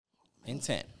In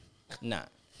 10, 9,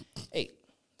 8,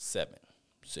 7,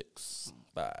 6,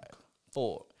 5,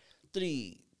 4,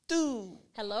 3, 2.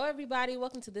 Hello, everybody.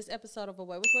 Welcome to this episode of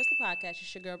Away with Words, the podcast.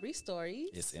 It's your girl, Bree Stories.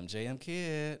 It's MJM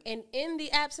Kid. And in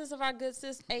the absence of our good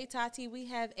sis, A Tati, we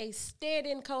have a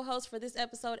stand-in co-host for this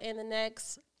episode and the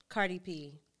next, Cardi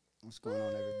P. What's going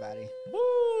on, everybody? Woo,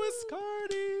 it's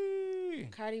Cardi.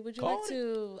 Cardi, would you like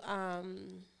to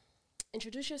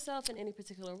introduce yourself in any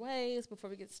particular ways before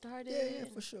we get started? Yeah,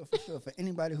 for sure. For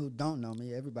anybody who don't know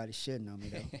me, everybody should know me,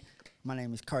 though. My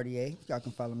name is Cartier. Y'all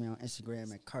can follow me on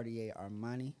Instagram at Cartier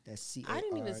Armani. That's C-A-R. I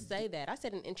didn't even say that. I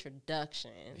said an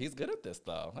introduction. He's good at this,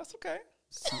 though. That's okay.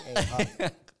 C-A-R.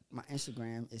 My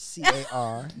Instagram is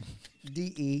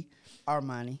C-A-R-D-E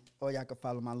Armani. Or y'all can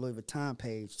follow my Louis Vuitton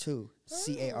page, too.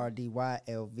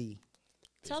 C-A-R-D-Y-L-V.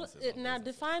 Tell now,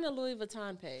 define a Louis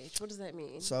Vuitton page. What does that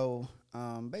mean? So,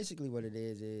 basically what it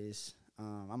is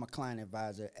I'm a client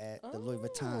advisor at the Louis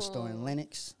Vuitton store in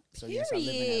Lenox. So, yes, I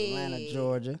live in Atlanta,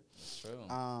 Georgia. True.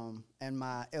 And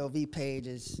my LV page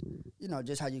is,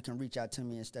 just how you can reach out to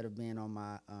me instead of being on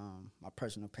my my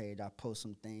personal page. I post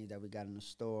some things that we got in the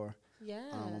store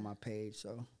on my page.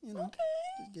 So, just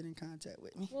get in contact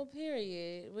with me. Well,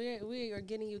 period. We are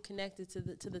getting you connected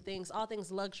to the things, all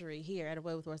things luxury here at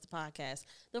Away with Words, the podcast.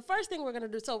 The first thing we're going to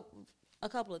do, so a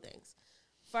couple of things.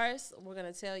 First, we're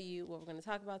going to tell you what we're going to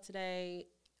talk about today.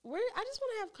 I just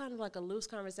want to have kind of like a loose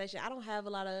conversation. I don't have a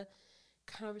lot of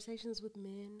conversations with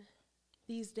men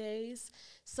these days.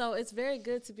 So it's very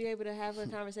good to be able to have a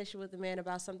conversation with a man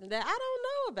about something that I don't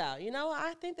know about.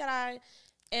 I think that I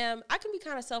can be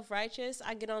kind of self-righteous.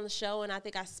 I get on the show and I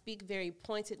think I speak very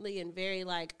pointedly and very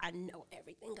I know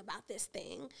everything about this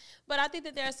thing. But I think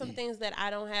that there are some things that I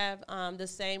don't have the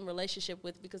same relationship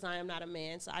with because I am not a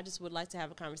man. So I just would like to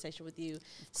have a conversation with you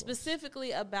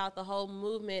specifically about the whole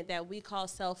movement that we call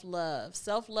self-love.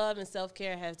 Self-love and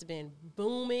self-care has been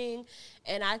booming.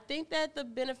 And I think that the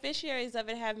beneficiaries of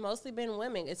it have mostly been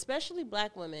women, especially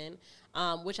black women,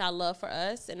 which I love for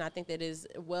us. And I think that is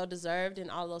well-deserved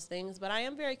and all those things. But I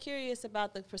am very curious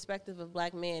about the perspective of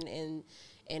black men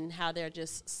and how they're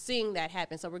just seeing that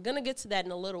happen. So we're going to get to that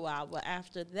in a little while. But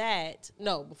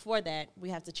before that, we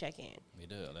have to check in. We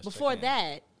do. Before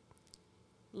that,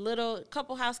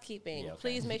 couple housekeeping. Yeah, okay.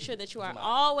 Please make sure that you are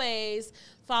always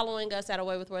following us at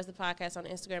Away with Words, the podcast on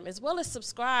Instagram, as well as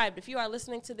subscribed. If you are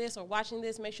listening to this or watching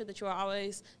this, make sure that you are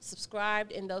always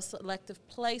subscribed in those selective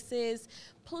places.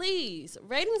 Please,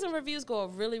 ratings and reviews go a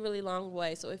really, really long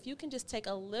way. So if you can just take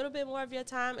a little bit more of your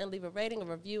time and leave a rating, a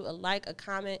review, a like, a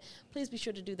comment, please be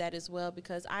sure to do that as well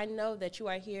because I know that you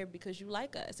are here because you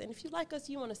like us. And if you like us,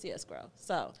 you want to see us grow.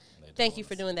 So thank you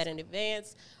for doing that in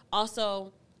advance.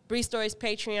 Also, Bree Stories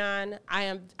Patreon.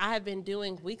 I have been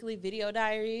doing weekly video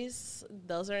diaries.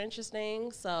 Those are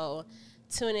interesting. So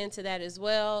tune into that as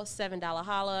well. $7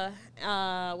 holla.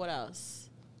 What else?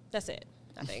 That's it,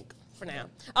 I think, for now.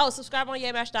 Oh, subscribe on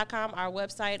yamash.com, our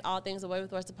website, all things Away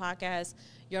with Words, the podcast,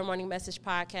 Your Morning Message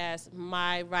podcast,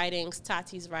 my writings,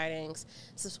 Tati's writings.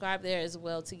 Subscribe there as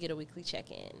well to get a weekly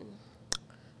check-in.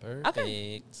 Perfect.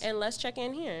 Okay, and let's check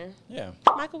in here. Yeah.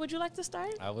 Michael, would you like to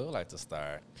start? I would like to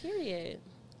start. Period.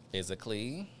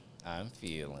 Physically, I'm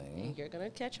feeling. You're going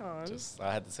to catch on.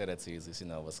 I had to say that to you so you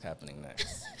know what's happening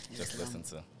next. Just listen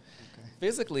to. Okay.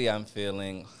 Physically, I'm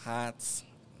feeling hot.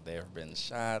 There have been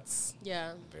shots.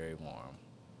 Yeah. Very warm.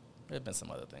 There have been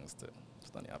some other things, too.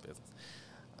 It's none of y'all business.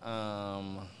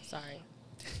 Sorry.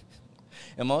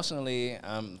 Emotionally,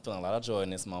 I'm feeling a lot of joy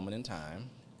in this moment in time.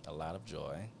 A lot of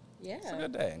joy. Yeah. It's a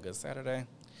good day, a good Saturday.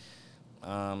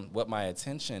 What my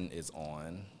attention is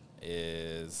on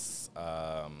is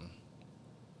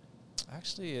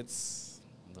actually it's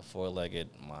the four-legged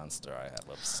monster I have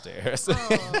upstairs.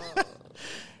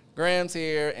 Graham's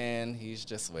here and he's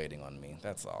just waiting on me.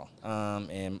 That's all.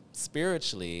 And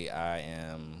spiritually, I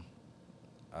am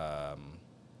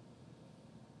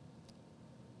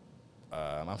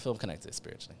I'm feeling connected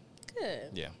spiritually.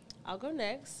 Good. Yeah. I'll go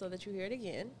next so that you hear it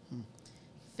again.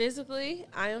 Physically,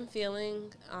 I am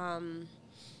feeling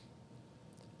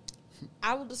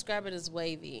I will describe it as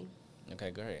wavy.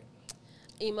 Okay, great.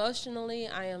 Emotionally,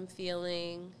 I am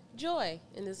feeling joy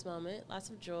in this moment, lots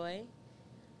of joy.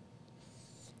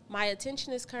 My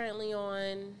attention is currently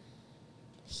on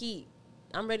heat.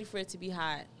 I'm ready for it to be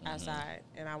hot outside,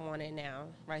 and I want it now,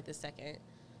 right this second.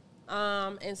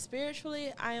 And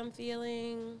spiritually, I am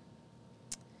feeling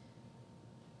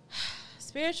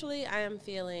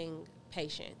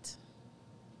patient.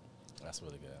 That's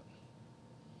really good.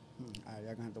 All right,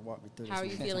 y'all gonna have to walk me through this. How are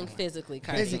you feeling physically,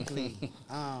 Cardi? Physically,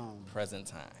 Present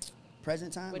time.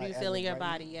 present time. What do you like, feel as in of your right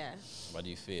body? Yeah. What do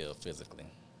you feel physically?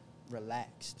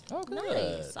 relaxed. Oh, good.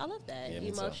 Nice. I love that. Yeah,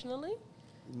 me too. Emotionally?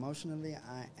 Emotionally,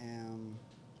 I am.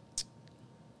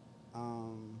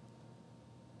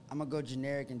 I'm gonna go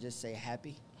generic and just say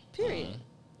happy. Period.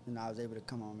 You know, I was able to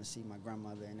come home and see my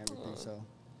grandmother and everything, so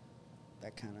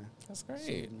that kind of That's great.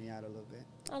 soothed me out a little bit.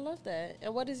 I love that.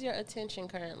 And what is your attention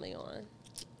currently on?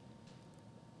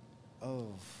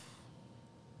 Oh,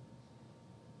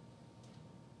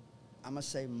 I'm gonna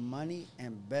say money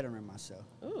and bettering myself.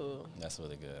 Ooh, That's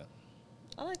really good.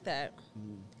 I like that.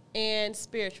 And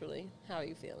spiritually, how are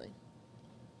you feeling?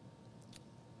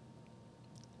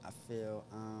 I feel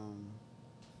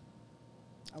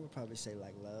I would probably say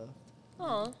like love.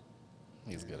 Oh,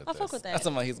 He's good at I this. fuck with that. That's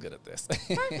somebody he's good at this.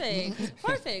 perfect.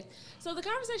 Perfect. So the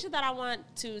conversation that I want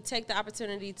to take the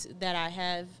opportunity that I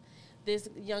have this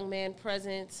young man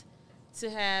present to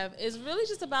have is really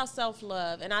just about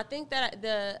self-love. And I think that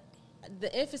the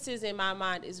emphasis in my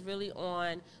mind is really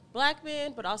on black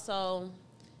men, but also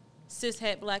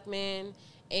cishet black men,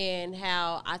 and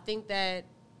how I think that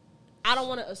I don't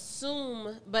want to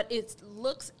assume, but it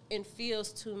looks and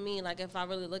feels to me like, if I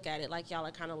really look at it, like y'all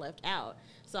are kind of left out.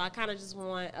 So I kind of just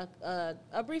want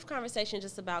a brief conversation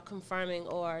just about confirming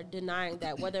or denying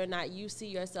that, whether or not you see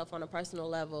yourself on a personal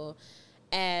level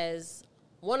as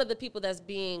one of the people that's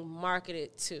being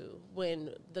marketed to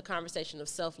when the conversation of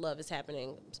self-love is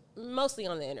happening, mostly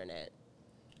on the internet.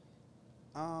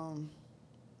 I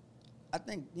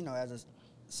think, you know, as a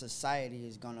society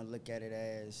is going to look at it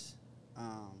as,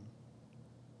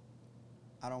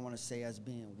 I don't want to say as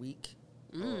being weak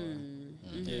or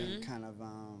kind of,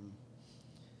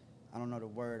 I don't know the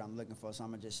word I'm looking for, so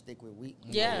I'm going to just stick with weak.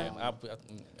 Yeah. I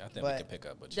think we can pick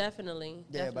up with you. Definitely.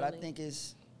 Yeah, but I think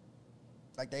it's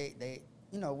like they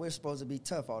you know, we're supposed to be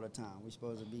tough all the time. We're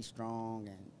supposed to be strong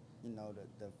and, you know,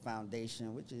 the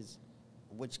foundation,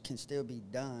 which can still be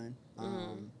done.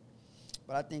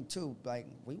 But I think, too, like,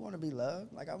 we want to be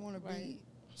loved. Like, I want to be,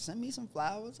 send me some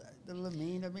flowers. The little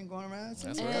meme that been going around.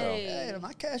 That's real. real. Hey,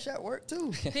 my cash at work,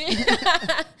 too.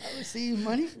 I receive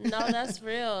money. No, that's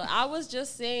real. I was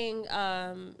just saying,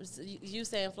 you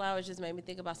saying flowers just made me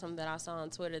think about something that I saw on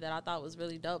Twitter that I thought was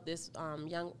really dope. This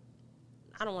young,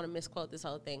 I don't want to misquote this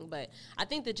whole thing, but I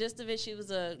think the gist of it, she was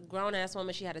a grown-ass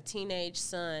woman. She had a teenage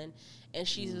son, and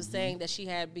she was saying that she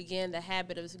had began the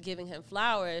habit of giving him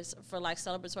flowers for, like,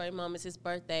 celebratory moments, his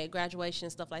birthday,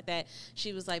 graduation, stuff like that.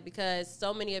 She was like, because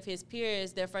so many of his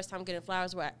peers, their first time getting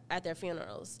flowers were at their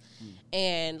funerals.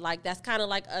 And, like, that's kind of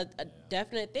like a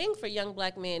definite thing for young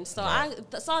black men. So I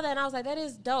saw that, and I was like, that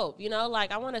is dope. You know,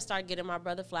 like, I want to start getting my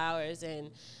brother flowers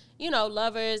and, you know,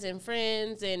 lovers and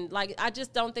friends, and, like, I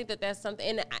just don't think that that's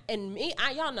something. And me,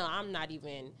 y'all know, I'm not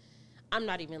even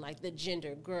like the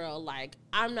gender girl. Like,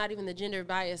 I'm not even the gender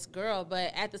biased girl.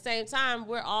 But at the same time,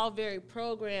 we're all very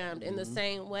programmed in the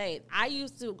same way. I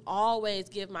used to always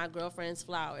give my girlfriends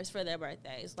flowers for their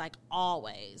birthdays, like,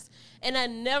 always. And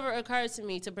it never occurred to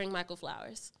me to bring Michael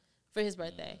flowers for his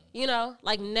birthday. You know,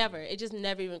 like, never. It just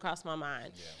never even crossed my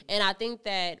mind. Yeah. And I think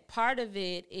that part of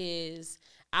it is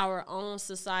our own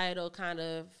societal kind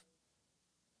of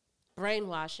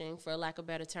brainwashing, for lack of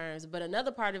better terms. But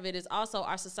another part of it is also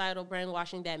our societal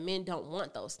brainwashing that men don't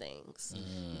want those things,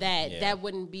 that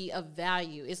wouldn't be of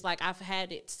value. It's like, I've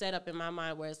had it set up in my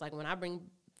mind where it's like, when I bring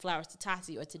flowers to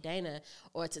Tati or to Dana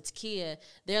or to Takia,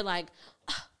 they're like,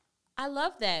 oh, I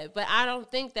love that, but I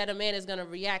don't think that a man is going to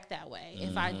react that way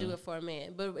if I do it for a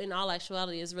man. But in all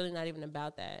actuality, it's really not even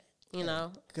about that. You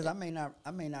know, because I may not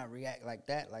react like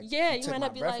that. Like, yeah, you took might my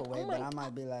not be breath like, away, oh my but I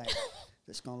might be like,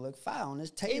 it's gonna look foul on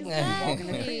this table. Exactly. Walking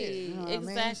in the crib, you know what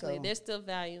Exactly. I mean? So, there's still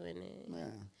value in it. yeah.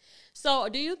 So,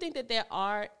 do you think that there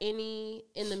are any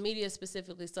in the media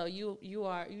specifically? So you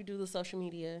do the social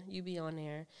media, you be on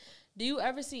there. Do you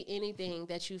ever see anything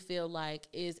that you feel like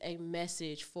is a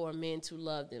message for men to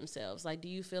love themselves? Like, do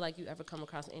you feel like you ever come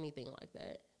across anything like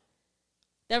that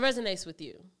resonates with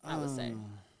you? I would say.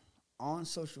 On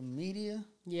social media,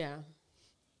 Yeah.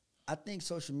 I think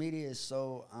social media is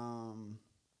so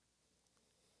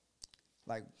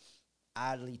like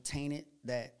oddly tainted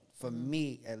that for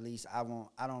me at least I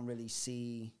don't really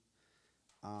see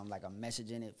like a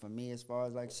message in it for me as far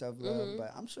as like self-love,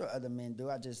 but I'm sure other men do.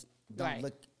 I just don't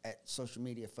look at social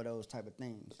media for those type of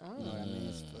things. You know what I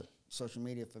mean? Social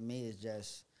media for me is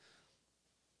just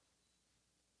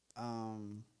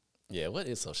yeah, what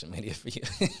is social media for you?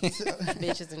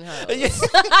 Bitches and hoes.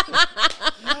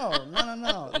 No.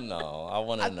 No, I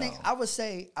want to know. I would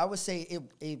say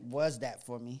it was that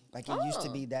for me. Like, it used to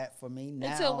be that for me.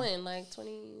 Now, until when? Like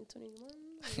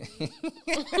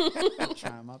 2021?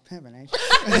 Trying my pimping, ain't you?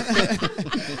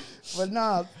 But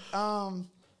no,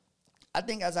 I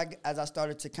think as I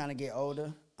started to kind of get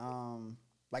older,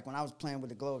 like when I was playing with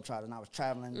the Globetrotters and I was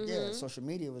traveling, social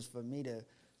media was for me to,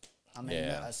 I'm in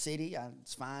a city, I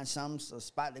find a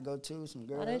spot to go to, some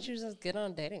girls. Why didn't you just get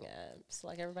on dating apps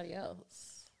like everybody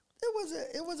else?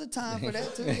 It was a time for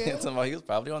that too. Yeah. Somebody was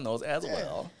probably on those as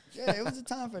well. Yeah, it was a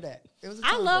time for that.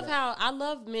 I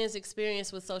love men's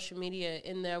experience with social media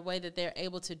in their way that they're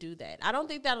able to do that. I don't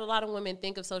think that a lot of women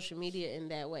think of social media in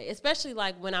that way, especially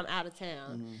like when I'm out of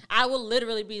town. Mm-hmm. I will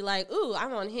literally be like, ooh,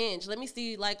 I'm on Hinge. Let me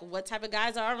see like what type of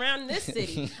guys are around this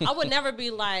city. I would never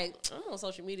be like, I'm on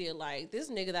social media like this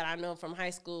nigga that I know from high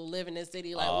school live in this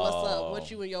city. Like, what's up?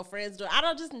 What you and your friends do? I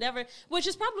don't just never, which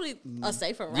is probably a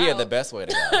safer route. Yeah, the best way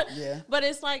to go. Yeah. But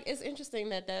it's like, it's interesting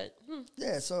that.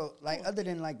 Yeah, so like other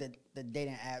than like the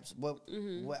dating apps,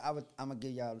 I'm gonna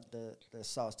give y'all the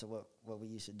sauce to what we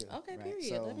used to do. Okay, right?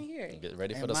 period. So, let me hear it. Get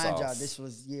ready for and the mind sauce. y'all, this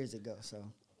was years ago, so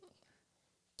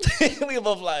we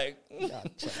both like. y'all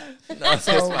chill out. No, it's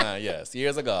fine. Yes,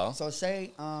 years ago. So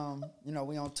say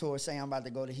we on tour. Say I'm about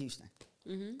to go to Houston.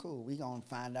 Mm-hmm. Cool. We gonna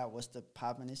find out what's the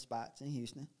poppin'est spots in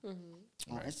Houston.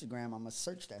 Mm-hmm. On Instagram, I'm gonna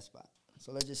search that spot.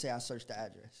 So let's just say I search the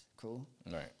address. Cool.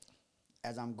 Right.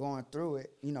 As I'm going through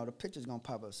it, the picture's gonna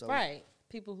pop up. So right.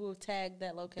 People who have tagged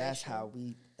that location.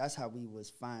 That's how we was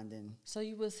finding. So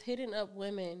you was hitting up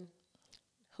women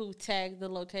who tagged the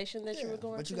location that you were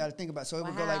going to? But you got to think about it. So it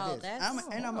would go like this. I'm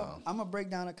going to break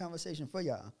down a conversation for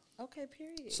y'all. Okay,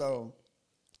 period. So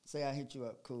say I hit you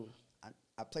up. Cool.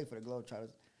 I play for the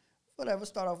Globetrotters. Whatever.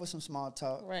 Start off with some small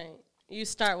talk. Right. You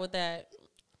start with that.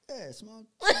 Yeah, small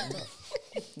talk.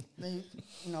 Then,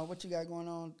 what you got going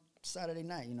on Saturday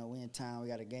night? We in town. We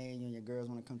got a game. You and your girls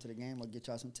want to come to the game. We'll get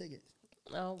y'all some tickets.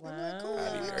 Oh, wow. Like, cool.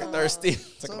 I'd be very thirsty.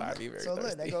 So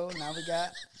look, they go. Now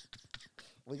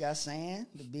we got sand,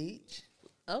 the beach.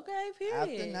 Okay, period.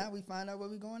 After that, we find out where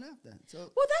we going after. So,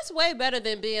 well, that's way better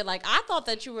than being like, I thought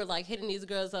that you were like hitting these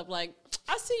girls up like,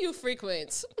 I see you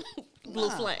frequent Blue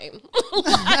Flame.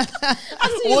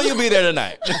 Will you be there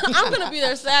tonight? I'm going to be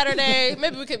there Saturday.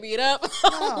 Maybe we could meet up.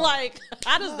 Like,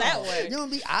 how does that work? You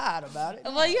don't be odd about it.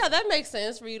 Well, yeah, that makes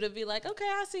sense for you to be like, okay,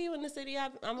 I see you in the city.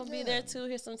 I'm going to be there too.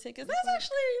 Here's some tickets.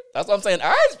 That's what I'm saying.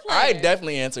 I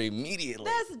definitely answer immediately.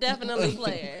 That's definitely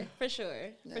player. For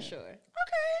sure. Yeah. For sure. Okay.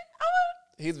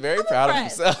 He's very proud of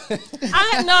himself.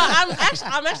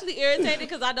 I'm actually irritated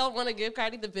because I don't want to give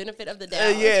Cardi the benefit of the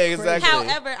doubt. Yeah, exactly.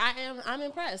 However, I'm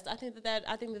impressed. I think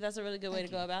that's a really good way to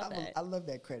go about that. I love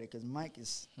that credit because Mike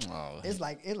is. Oh,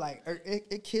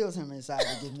 it kills him inside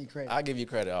to give me credit. I give you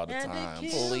credit all the time.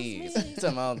 Please.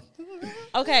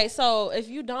 Okay, so if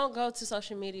you don't go to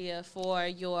social media for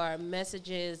your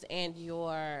messages and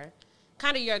your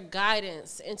kind of your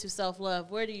guidance into self-love,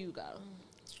 where do you go?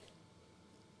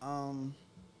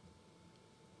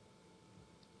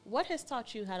 What has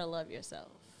taught you how to love yourself?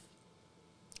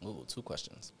 Ooh, 2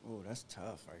 questions. Ooh, that's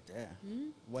tough right there. Mm-hmm.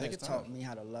 What has taught me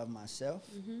how to love myself?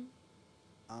 Mm-hmm.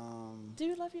 Do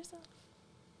you love yourself?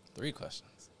 3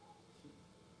 questions.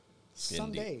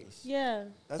 Some days. Yeah.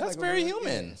 That's like very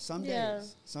human. Yeah, some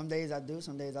days. Some days I do.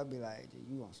 Some days I'll be like,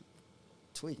 you want some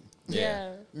tweaking.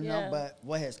 Yeah. You know, but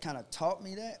what has kind of taught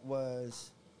me that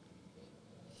was,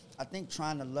 I think,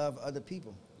 trying to love other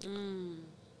people.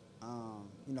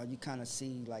 You kind of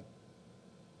see like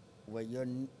where your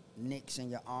nicks and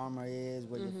your armor is,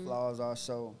 where your flaws are.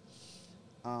 So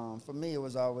for me, it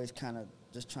was always kind of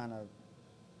just trying to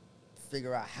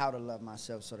figure out how to love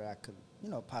myself so that I could,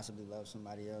 possibly love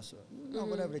somebody else or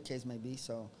whatever the case may be.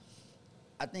 So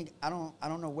I think I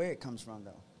don't know where it comes from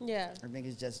though. Yeah. I think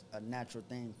it's just a natural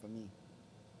thing for me.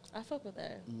 I fuck with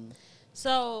that. Mm-hmm.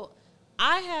 So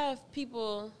I have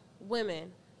people,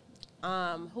 women,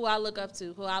 who I look up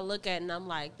to, who I look at, and I'm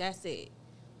like, that's it.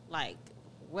 Like,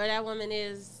 where that woman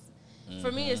is,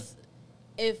 for me, it's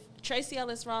if Tracee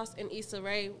Ellis Ross and Issa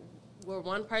Rae were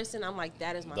one person, I'm like,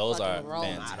 that is my fucking role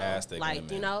model. Those are fantastic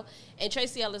women. And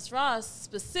Tracee Ellis Ross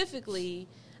specifically,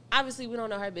 obviously we don't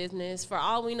know her business. For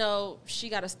all we know, she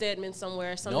got a Stedman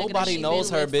somewhere. Nobody knows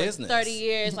her business. 30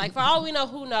 years. Like, for all we know,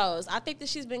 who knows? I think that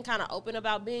she's been kind of open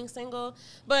about being single.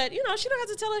 But, she don't have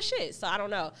to tell her shit. So I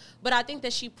don't know. But I think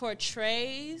that she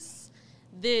portrays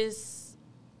this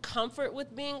comfort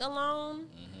with being alone.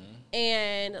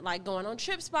 And, like, going on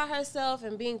trips by herself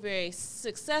and being very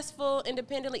successful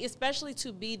independently, especially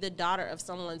to be the daughter of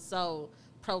someone so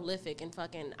prolific and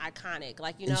fucking iconic.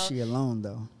 Like, Is she alone,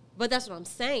 though? But that's what I'm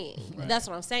saying. Right. That's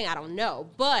what I'm saying. I don't know.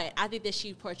 But I think that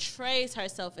she portrays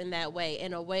herself in that way,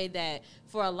 in a way that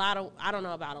for a lot of, I don't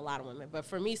know about a lot of women, but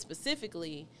for me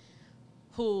specifically,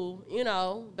 who,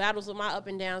 battles with my up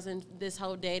and downs in this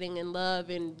whole dating and love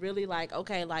and really like,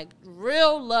 okay, like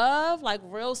real love, like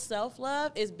real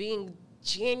self-love is being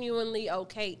genuinely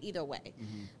okay either way.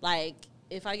 Mm-hmm. Like,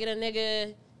 if I get a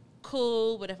nigga,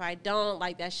 cool, but if I don't,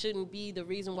 like, that shouldn't be the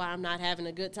reason why I'm not having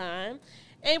a good time.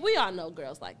 And we all know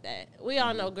girls like that. We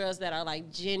all know girls that are,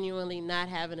 like, genuinely not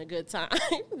having a good time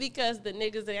because the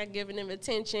niggas that are giving them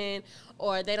attention,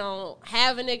 or they don't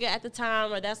have a nigga at the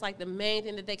time, or that's, like, the main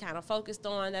thing that they kind of focused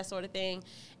on, that sort of thing.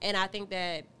 And I think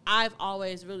that I've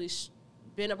always really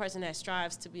been a person that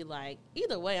strives to be like,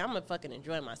 either way, I'm gonna fucking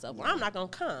enjoy myself, or I'm not gonna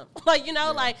come. Like, you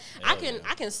know, like I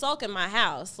can sulk in my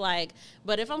house, like,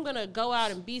 but if I'm gonna go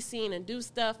out and be seen and do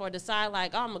stuff, or decide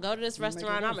like, oh, I'm gonna go to this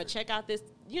restaurant, I'm gonna check out this,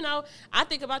 you know, I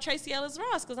think about Tracee Ellis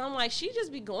Ross, because I'm like, she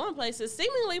just be going places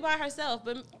seemingly by herself,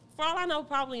 but for all I know,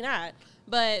 probably not.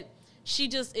 But she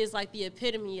just is like the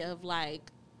epitome of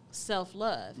like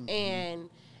self-love. And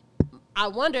I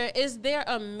wonder, is there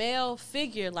a male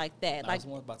figure like that? I was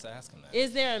about to ask him that.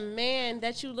 Is there a man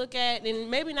that you look at, and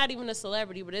maybe not even a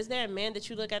celebrity, but is there a man that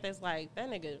you look at that's like, that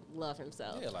nigga love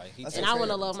himself? Yeah, like and I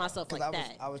want to love myself like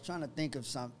that. I was trying to think of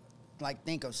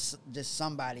just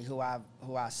somebody who I've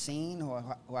seen, or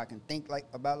who I can think like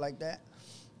about like that.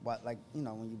 But like, you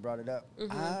know, when you brought it up,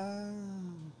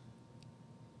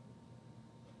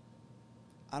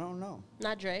 I don't know.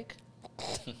 Not Drake.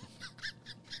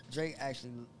 Drake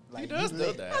actually. Like, he does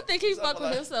do that. I think he fuck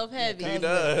with himself heavy. He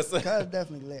does. Cuz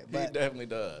definitely lit. But he definitely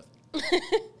does.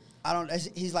 I don't.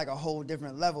 He's like a whole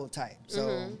different level type.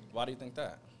 So why do you think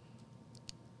that?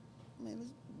 I mean,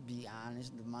 let's be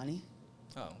honest. The money.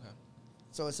 Oh, okay.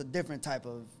 So it's a different type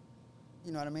of.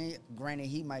 You know what I mean? Granted,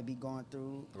 he might be going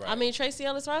through. Right. I mean, Tracee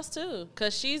Ellis Ross too,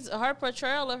 because her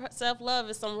portrayal of self-love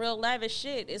is some real lavish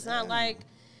shit. It's not like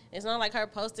her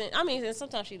posting. I mean, and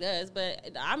sometimes she does, but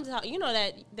you know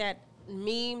that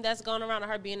meme that's going around of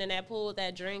her being in that pool with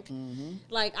that drink.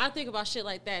 Like, I think about shit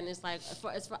like that, and it's like,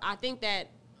 I think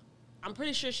that I'm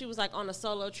pretty sure she was like on a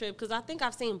solo trip, because I think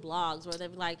I've seen blogs where they're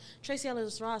like, Tracee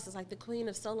Ellis Ross is like the queen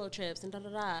of solo trips and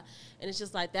da-da-da, and it's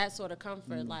just like that sort of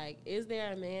comfort. Like, is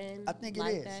there a man I think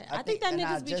like it is. that? I think that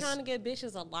niggas be trying to get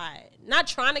bitches a lot. Not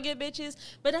trying to get bitches,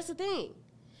 but that's the thing.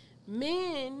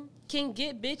 Men can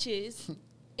get bitches.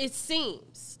 It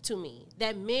seems to me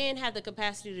that men have the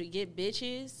capacity to get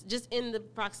bitches just in the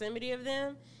proximity of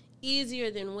them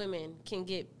easier than women can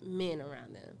get men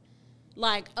around them.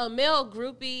 Like, a male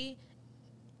groupie,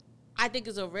 I think,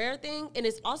 is a rare thing, and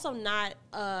it's also not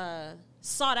a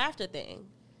sought after thing.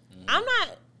 I'm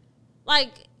not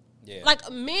like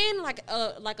men, like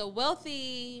a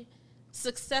wealthy,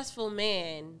 successful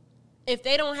man. If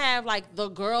they don't have, like, the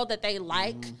girl that they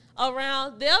like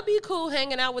around, they'll be cool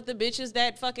hanging out with the bitches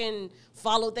that fucking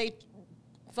followed they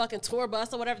fucking tour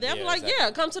bus or whatever. They'll be like, yeah,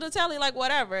 come to the telly, like,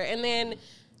 whatever. And then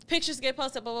pictures get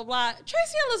posted, blah, blah, blah.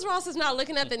 Tracee Ellis Ross is not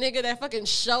looking at the nigga that fucking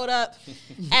showed up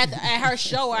at her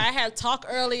show where I had talk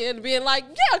early and being like,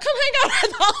 yeah, come hang out at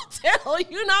the hotel,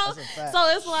 you know? So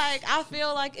it's like, I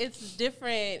feel like it's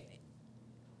different.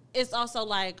 It's also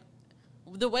like,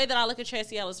 the way that I look at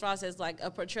Tracee Ellis Ross is like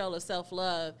a portrayal of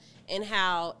self-love, and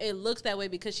how it looks that way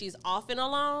because she's often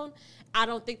alone. I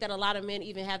don't think that a lot of men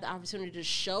even have the opportunity to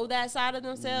show that side of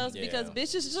themselves because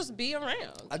bitches just be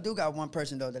around. I do got one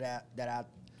person though that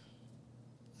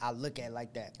I look at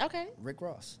like that. Okay. Rick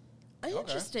Ross.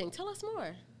 Interesting. Okay. Tell us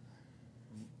more.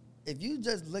 If you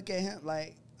just look at him,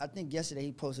 like, I think yesterday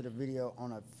he posted a video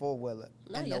on a 4-wheeler.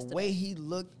 The way he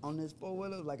looked on this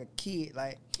 4-wheeler, like a kid,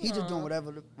 like, he just doing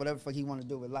whatever fuck he want to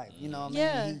do with life. You know what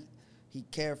I mean? He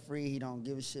carefree. He don't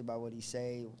give a shit about what he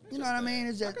say. You know what I mean?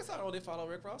 It's just, I guess I don't really follow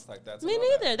Rick Ross like that. Me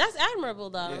neither. That's admirable,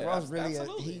 though. Yeah, Ross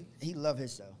really, he love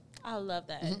himself. I love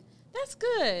that. That's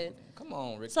good. Come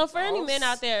on, Rick. So for any men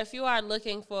out there, if you are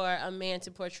looking for a man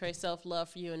to portray self-love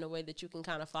for you in a way that you can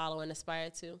kind of follow and aspire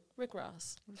to, Rick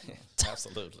Ross.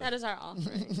 Absolutely. That is our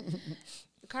offering.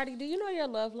 Cardi, do you know your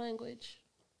love language?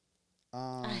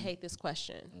 I hate this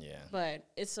question. Yeah. But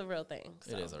it's a real thing.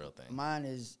 So. It is a real thing. Mine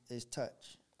is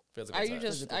touch. Physical touch.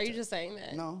 Are you just saying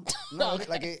that? No. Okay.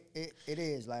 Like it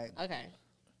is like. Okay.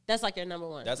 That's like your number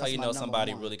one. That's how you know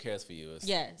somebody really cares for you.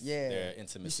 Yes. Yeah. Their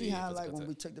intimacy. You see how, like, when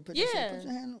we took the picture, put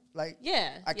your hand, like,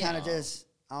 I kind of just,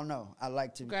 I don't know. I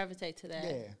like to gravitate to that.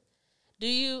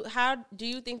 Yeah. How do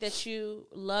you think that you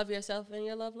love yourself in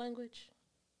your love language?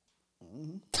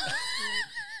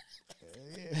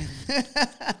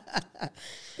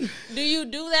 Do you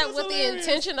do that with the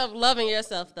intention of loving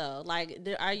yourself, though? Like,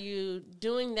 are you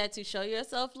doing that to show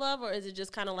yourself love, or is it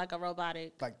just kind of like a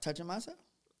robotic? Like touching myself?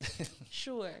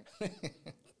 Sure.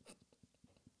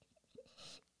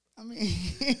 I mean,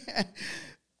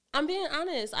 I'm being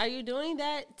honest. Are you doing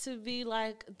that to be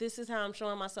like, this is how I'm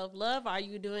showing myself love? Or are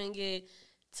you doing it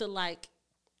to, like,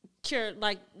 cure,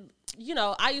 like, you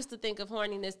know, I used to think of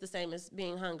horniness the same as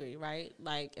being hungry, right?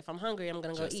 Like, if I'm hungry, I'm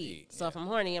going to go eat. So if I'm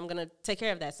horny, I'm going to take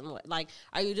care of that somewhat. Like,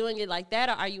 are you doing it like that,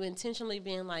 or are you intentionally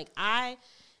being like, I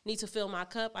need to fill my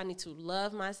cup, I need to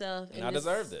love myself, and I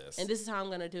deserve this. And this is how I'm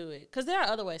going to do it. Because there are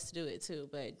other ways to do it, too.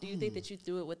 But do you think that you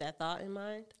do it with that thought in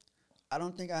mind? I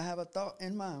don't think I have a thought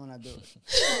in mind when I do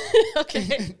it.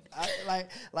 Okay.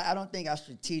 I don't think I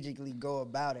strategically go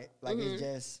about it. Like, it's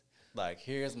just... Like,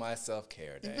 here's my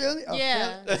self-care day. You feel it?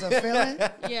 Yeah. It's a feeling.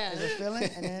 Yeah. It's a feeling.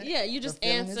 And then you just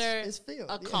answer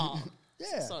a call,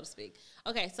 so to speak.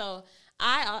 Okay, so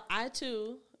I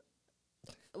too,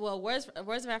 well, words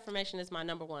of affirmation is my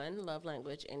number one love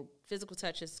language, and physical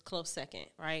touch is close second,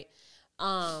 right?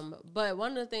 But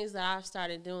one of the things that I've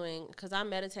started doing, because I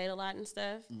meditate a lot and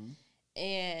stuff,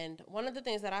 and one of the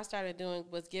things that I started doing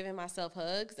was giving myself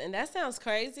hugs. And that sounds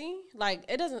crazy. Like,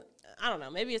 it doesn't, I don't know,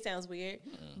 maybe it sounds weird,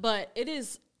 but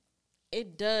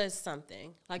it does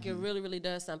something. Like, it really, really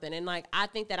does something. And, like, I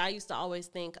think that I used to always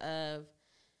think of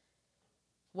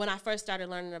when I first started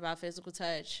learning about physical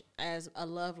touch as a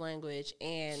love language,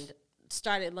 and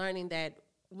started learning that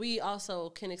we also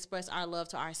can express our love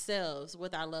to ourselves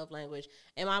with our love language.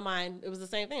 In my mind, it was the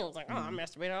same thing. It was like, I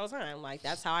masturbate all the time. Like,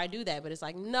 that's how I do that. But it's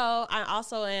like, no, I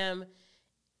also am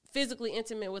physically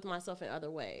intimate with myself in other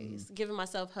ways, giving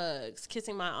myself hugs,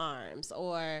 kissing my arms,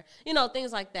 or, you know,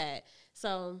 things like that.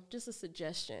 So just a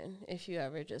suggestion if you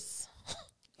ever just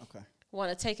want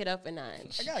to take it up a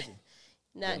notch. I got you.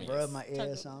 Not rub my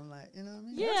ear or something, like, you know what I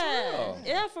mean? Yeah.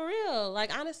 Yeah, for real.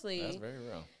 Like, honestly. That's very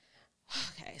real.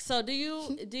 Okay, so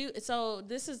so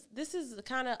this is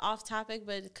kind of off topic,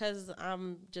 but because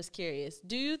I'm just curious,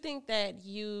 do you think that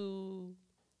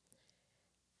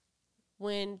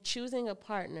when choosing a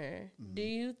partner, do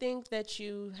you think that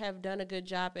you have done a good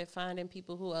job at finding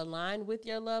people who align with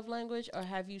your love language, or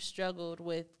have you struggled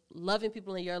with loving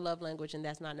people in your love language and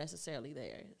that's not necessarily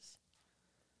theirs?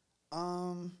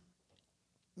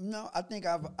 No, I think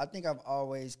I've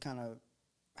always kind of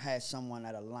had someone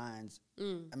that aligns.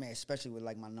 I mean, especially with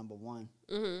like my number one.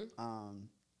 I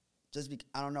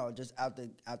don't know, just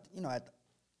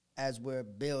as we're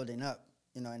building up,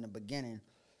 you know, in the beginning,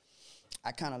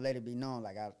 I kind of let it be known,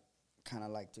 like, I kind of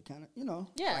like to kind of, you know,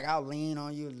 like, I'll lean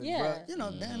on you, you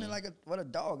know, damn it, like what a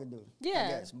dog would do. I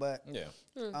guess, but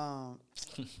wow,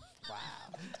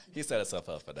 He set himself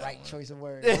up for that. right choice of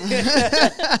words.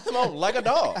 Come on, like a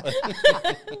dog.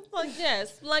 Well,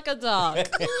 yes, like a dog.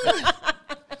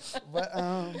 But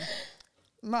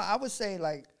no, I would say,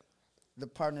 like, the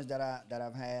partners that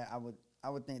I've had, I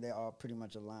would think they are pretty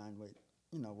much aligned with,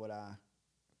 you know, what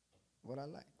I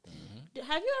like.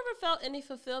 Have you ever felt any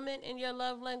fulfillment in your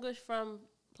love language from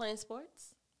playing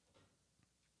sports?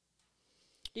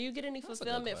 Do you get any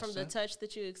fulfillment from the touch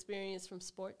that you experience from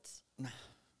sports?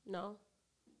 No?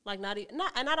 Like, not,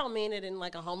 and I don't mean it in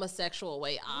like a homosexual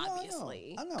way,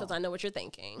 obviously, because I know what you're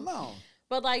thinking. No.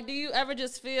 But, like, do you ever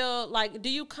just feel like, do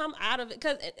you come out of it?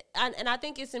 And I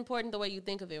think it's important the way you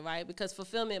think of it, right? Because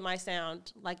fulfillment might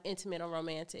sound like intimate or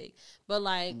romantic, but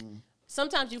like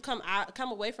sometimes you come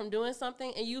away from doing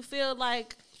something and you feel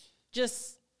like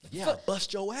just. Yeah,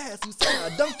 bust your ass. You said I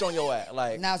dunked on your ass.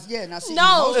 Like, now see,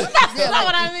 no, that's not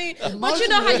what I mean. But you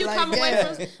know how you come away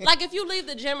from, like, if you leave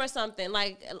the gym or something,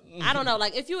 like, I don't know,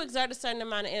 like, if you exert a certain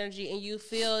amount of energy and you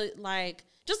feel like,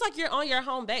 just like you're on your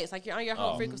home base, like you're on your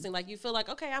home frequency, like you feel like,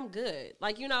 okay, I'm good.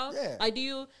 Like, you know, like,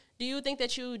 do you think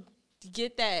that you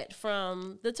get that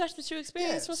from the touch that you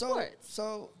experience from sports?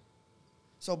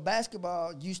 So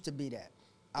basketball used to be that.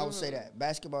 I would say that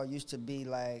basketball used to be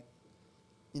like,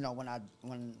 you know, when I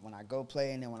go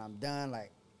play and then when I'm done,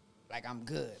 like I'm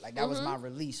good. Like, that was my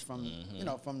release from, you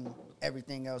know, from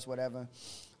everything else, whatever.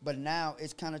 But now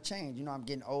it's kind of changed. You know, I'm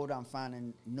getting older. I'm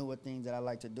finding newer things that I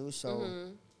like to do.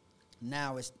 So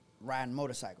now it's riding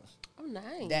motorcycles. Oh,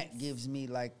 nice. That gives me,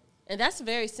 like. And that's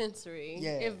very sensory.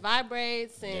 Yeah. It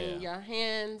vibrates and your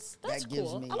hands. That's that gives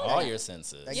cool. me all your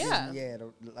senses. That gives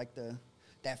me,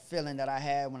 that feeling that I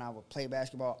had when I would play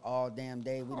basketball all damn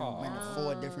day. We done went to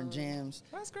 4 different gyms.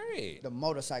 That's great. The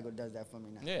motorcycle does that for me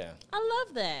now. Yeah. I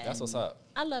love that. That's what's up.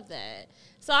 I love that.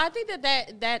 So I think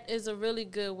that is a really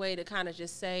good way to kind of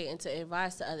just say and to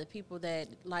advise to other people that,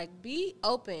 like, be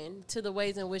open to the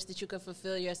ways in which that you can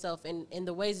fulfill yourself in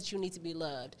the ways that you need to be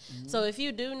loved. So if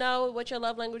you do know what your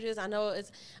love language is, I know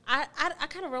it's, I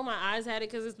kind of roll my eyes at it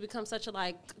because it's become such a,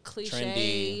 like,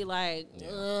 cliche, trendy. like,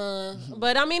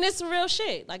 but I mean, it's real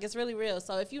shit. Like, it's really real.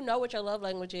 So if you know what your love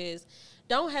language is,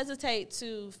 don't hesitate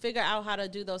to figure out how to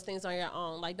do those things on your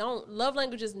own. Like, love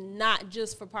language is not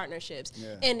just for partnerships.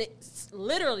 Yeah. And it's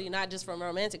literally not just for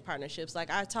romantic partnerships. Like,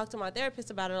 I talked to my therapist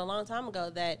about it a long time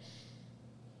ago, that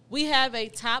we have a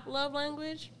top love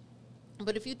language,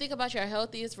 but if you think about your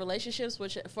healthiest relationships,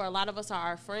 which for a lot of us are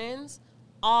our friends,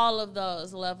 all of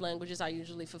those love languages are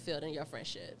usually fulfilled in your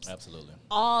friendships. Absolutely.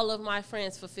 All of my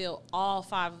friends fulfill all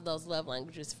 5 of those love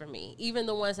languages for me, even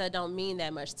the ones that don't mean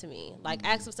that much to me. Like,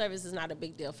 acts of service is not a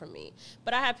big deal for me.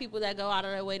 But I have people that go out of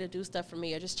their way to do stuff for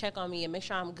me or just check on me and make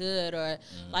sure I'm good. Or,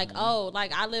 like, oh,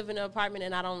 like, I live in an apartment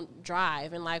and I don't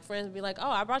drive. And, like, friends be like,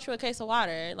 oh, I brought you a case of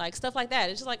water. Like, stuff like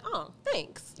that. It's just like, oh,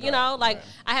 thanks. You know? Like,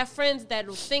 I have friends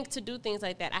that think to do things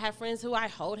like that. I have friends who I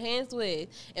hold hands with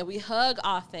and we hug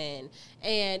often.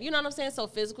 And you know what I'm saying? So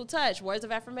physical touch, words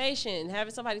of affirmation,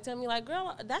 having somebody tell me like,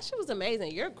 girl, that shit was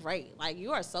amazing. You're great. Like,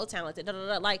 you are so talented. Da, da,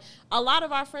 da. Like, a lot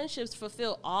of our friendships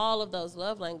fulfill all of those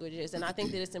love languages. And I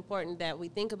think that it's important that we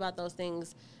think about those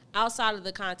things outside of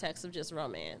the context of just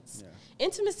romance. Yeah.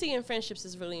 Intimacy in friendships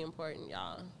is really important,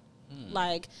 y'all.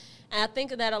 Like, and I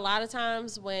think that a lot of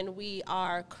times when we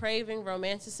are craving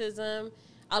romanticism,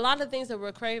 a lot of things that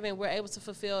we're craving, we're able to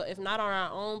fulfill, if not on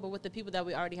our own, but with the people that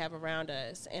we already have around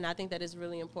us. And I think that it's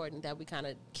really important that we kind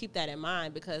of keep that in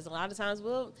mind, because a lot of times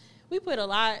we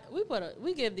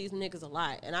give these niggas a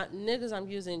lot. And niggas, I'm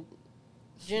using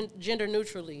gender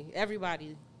neutrally,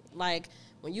 everybody. Like,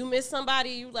 when you miss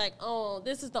somebody, you like, oh,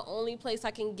 this is the only place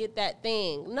I can get that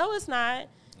thing. No, it's not.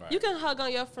 Right. You can hug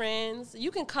on your friends. You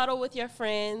can cuddle with your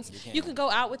friends. You can go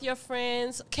out with your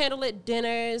friends, candlelit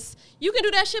dinners. You can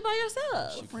do that shit by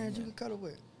yourself. What friends you can cuddle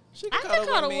with? I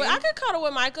could cuddle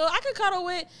with Michael. I could cuddle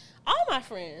with all my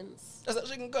friends.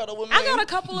 She can cuddle with me. I got a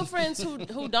couple of friends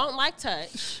who don't like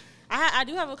touch. I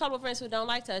do have a couple of friends who don't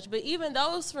like touch, but even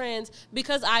those friends,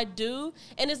 because I do,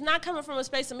 and it's not coming from a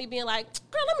space of me being like,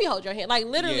 girl, let me hold your hand. Like,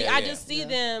 literally, I just see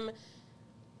them.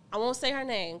 I won't say her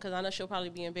name because I know she'll probably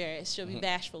be embarrassed. She'll be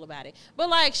bashful about it. But,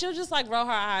 like, she'll just, like, roll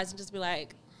her eyes and just be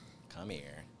like, come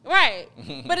here. Right.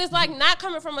 But it's, like, not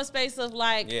coming from a space of,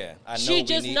 like, she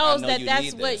just knows that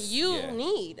that's what you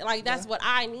need. Like, that's what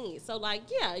I need. So, like,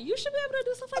 you should be able to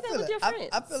do stuff like that with your friends.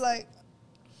 I feel like,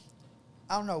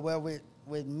 I don't know, well,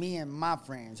 with me and my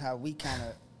friends, how we kind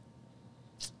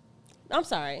of. I'm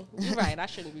sorry. You're right. I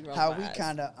shouldn't be rolling my eyes. How we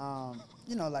kind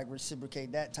of, like,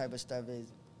 reciprocate that type of stuff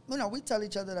is, we tell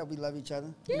each other that we love each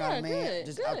other. You know what I mean?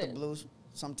 Just out the blues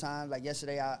sometimes. Like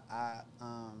yesterday, I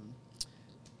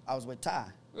was with Ty.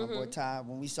 My boy Ty.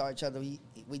 When we saw each other,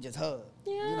 we just hugged.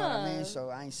 Yeah. You know what I mean? So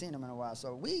I ain't seen him in a while.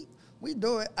 So we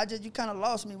do it. You kind of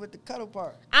lost me with the cuddle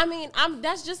part. I mean,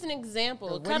 that's just an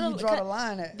example. Where do you draw the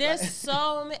line at? There's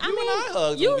so many. I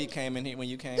hugged when we came in here. When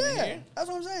you came in here, that's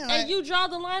what I'm saying. And you draw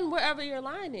the line wherever your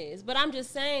line is. But I'm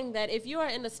just saying that if you are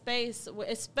in a space,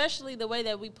 especially the way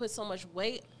that we put so much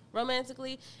weight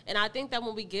romantically, and I think that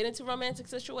when we get into romantic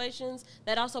situations,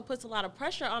 that also puts a lot of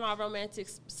pressure on our romantic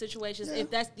situations if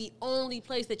that's the only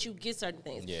place that you get certain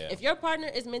things. Yeah. If your partner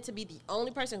is meant to be the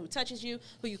only person who touches you,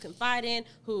 who you confide in,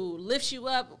 who lifts you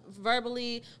up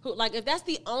verbally, who, like, if that's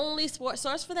the only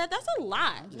source for that, that's a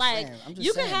lot. Like,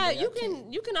 you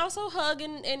can also hug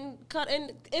and cut,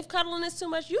 and if cuddling is too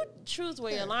much, you choose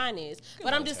where your line is.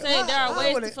 But I'm just saying there are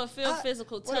ways to fulfill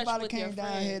physical touch with your friend. What if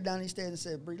I came down these stairs and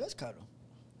said, Bree, let's cuddle?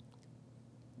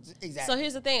 Exactly. So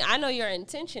here's the thing. I know your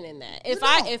intention in that. Yes,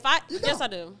 I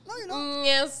do. No, you don't.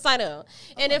 Yes, I do.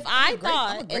 And if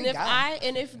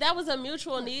if that was a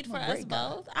mutual need for us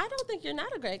both, I don't think you're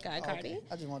not a great guy, Cardi.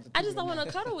 Okay. I just don't want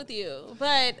to cuddle with you.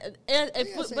 But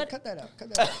cut that out.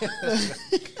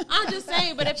 I'm just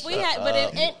saying. But if we had,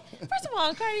 first of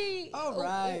all, Cardi. All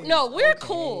right. No, we're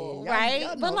cool, right?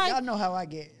 Y'all know, y'all know how I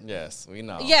get. Yes, we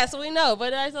know. Yes, we know.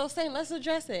 But as I was saying, let's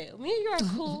address it. Me and you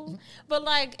are cool. But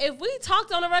like, if we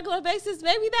talked on a regular basis,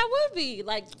 maybe that would be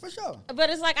like, for sure. But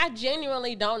it's like, I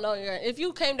genuinely don't know your. If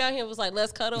you came down here and was like,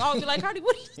 let's cuddle, I would be like, Cardi,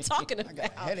 what are you talking about? I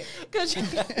got a headache.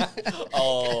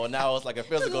 Now it's like a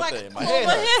physical thing. My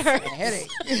head hurts. Headache.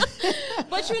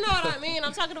 But you know what I mean.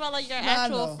 I'm talking about like your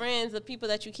actual friends, the people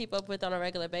that you keep up with on a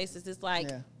regular basis. It's like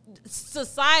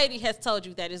society has told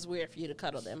you that it's weird for you to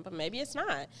cuddle them, but maybe it's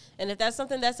not. And if that's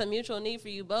something that's a mutual need for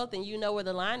you both, and you know where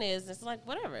the line is, it's like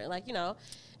whatever. Like, you know.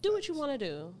 Do what you want to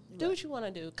do. Do what you want to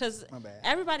do. Because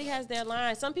everybody has their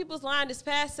line. Some people's line is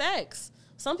past sex.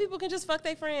 Some people can just fuck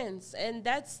their friends, and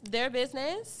that's their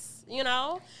business, you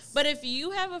know? But if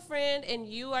you have a friend and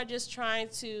you are just trying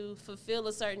to fulfill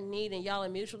a certain need and y'all are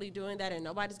mutually doing that and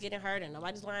nobody's getting hurt and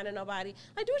nobody's lying to nobody,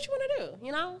 like, do what you want to do,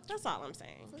 you know? That's all I'm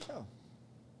saying. For sure.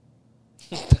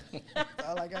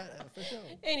 All I got, for sure.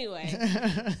 Anyway,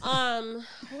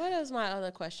 what is my other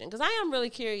question? Because I am really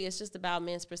curious just about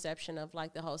men's perception of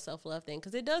like the whole self-love thing,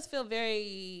 because it does feel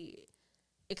very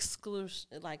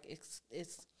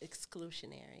it's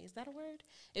exclusionary. Is that a word?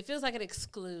 It feels like it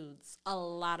excludes a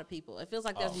lot of people. It feels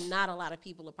like there's not a lot of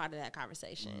people a part of that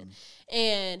conversation.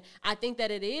 And I think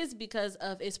that it is because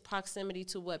of its proximity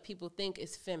to what people think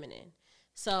is feminine.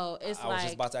 So it's I was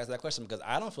just about to ask that question because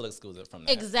I don't feel excluded from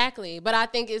that. Exactly. But I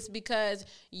think it's because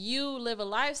you live a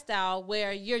lifestyle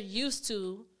where you're used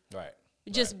to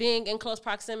just being in close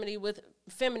proximity with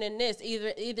feminineness.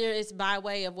 Either it's by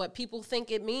way of what people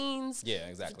think it means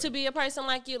to be a person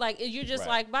like you. Like, you're just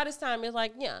like, by this time, it's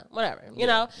like, whatever, you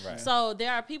know? Right. So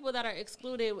there are people that are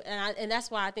excluded, and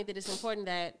that's why I think that it's important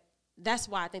that's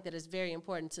why I think that it's very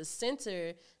important to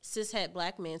center cishet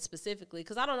black men specifically.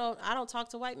 Because I don't talk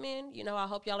to white men. You know, I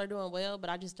hope y'all are doing well, but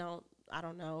I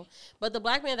don't know. But the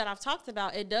black men that I've talked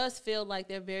about, it does feel like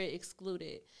they're very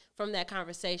excluded from that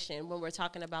conversation when we're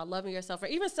talking about loving yourself or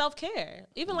even self-care.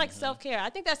 Even like self-care. I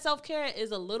think that self-care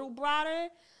is a little broader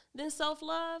than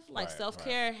self-love. Like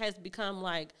self-care has become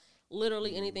like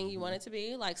literally anything you want it to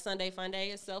be. Like Sunday Fun Day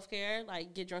is self-care.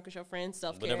 Like get drunk with your friends,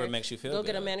 self-care. Whatever makes you feel good. Go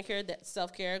get a manicure, that's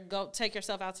self-care. Go take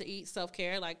yourself out to eat,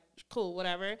 self-care. Like, cool,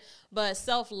 whatever. But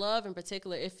self-love in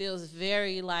particular, it feels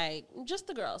very like just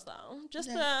the girls though. Just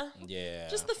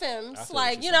the femmes.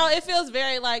 Like, you know, it feels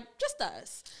very like just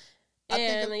us. I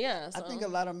think a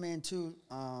lot of men too,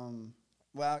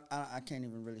 well, I can't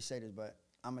even really say this, but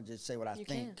I'm going to just say what I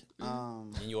think.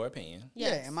 In your opinion.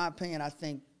 Yes. Yeah, in my opinion, I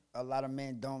think a lot of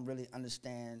men don't really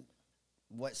understand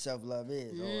what self-love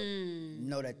is or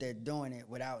know that they're doing it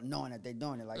without knowing that they're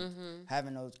doing it. Like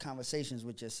having those conversations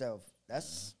with yourself,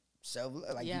 that's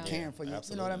self-love. Like you caring for you.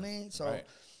 You know what I mean? So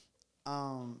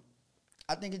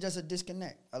I think it's just a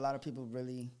disconnect. A lot of people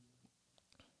really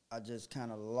are just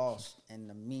kind of lost in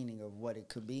the meaning of what it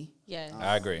could be. Yeah.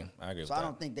 I agree. So I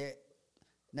don't think they're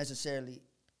necessarily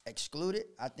excluded.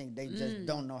 I think they just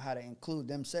don't know how to include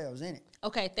themselves in it.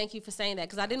 Okay, thank you for saying that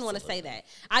because I didn't want to say that.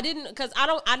 I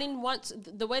didn't want to,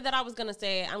 the way that I was gonna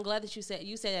say it. I'm glad that you said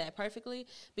that perfectly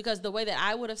because the way that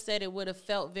I would have said it would have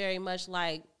felt very much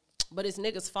like, but it's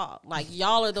niggas' fault. Like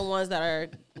y'all are the ones that are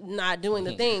not doing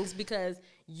the things because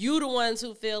you the ones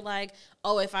who feel like,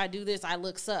 oh, if I do this, I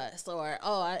look sus, or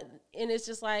and it's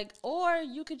just like, or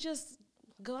you could just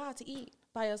go out to eat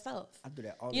by yourself. I do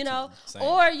that all the time. You know, Same.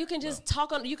 or you can just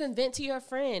you can vent to your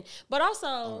friend. But also,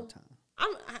 all the time.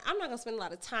 I'm not gonna spend a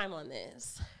lot of time on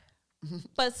this,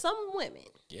 but some women,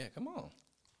 come on,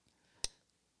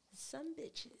 some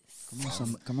bitches.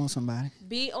 Come on, somebody.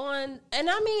 Be on, and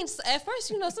I mean, at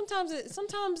first, you know, sometimes,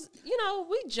 you know,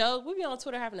 we joke. We be on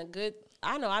Twitter having a good.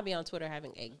 I know I be on Twitter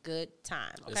having a good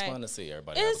time. Okay? It's fun to see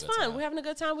everybody. It's fun. We're having a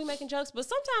good time. We making jokes, but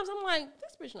sometimes I'm like,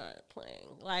 this bitch not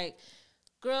playing. Like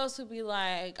girls who be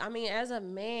like, I mean, as a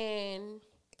man.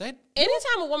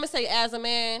 Anytime a woman say "as a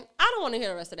man," I don't want to hear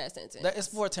the rest of that sentence. It's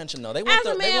for attention, though. They want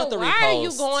the repost. Why are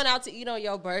you going out to eat on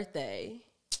your birthday?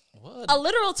 What? A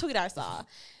literal tweet I saw.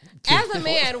 As a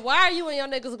man, why are you and your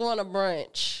niggas going to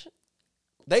brunch?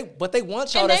 But they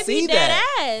want y'all to see that.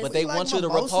 Ass. But they want you to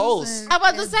repost. I'm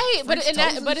about to say, but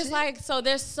it's like, so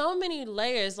there's so many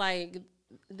layers. Like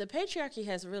the patriarchy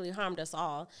has really harmed us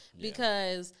all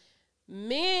because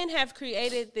men have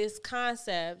created this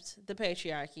concept, the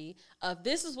patriarchy, of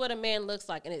this is what a man looks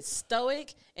like. And it's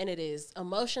stoic, and it is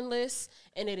emotionless,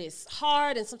 and it is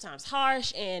hard and sometimes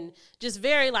harsh, and just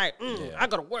very like, I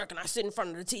go to work and I sit in front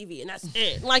of the TV and that's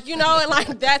it. Like, you know, and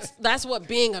like that's what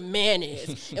being a man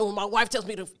is. And when my wife tells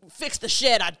me to fix the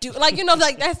shed, I do. Like, you know,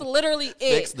 like that's literally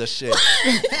it. Fix the shit.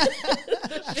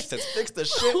 She says, fix the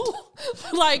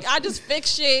shit. Like, I just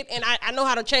fix shit and I know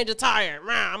how to change a tire.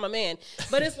 I'm a man.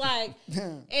 But it's like,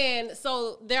 and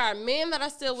so there are men that are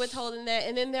still withholding that.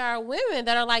 And then there are women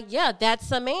that are like, yeah, that's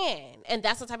a man. And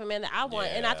that's the type of man that I want.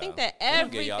 And I think that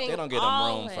everything they don't get them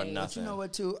room for nothing. But you know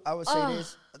what, too? I would say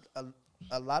this.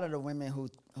 A lot of the women who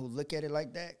look at it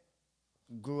like that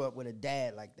grew up with a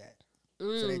dad like that.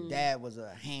 So their dad was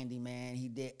a handyman. He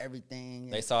did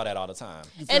everything. They saw that all the time.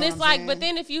 And it's like, but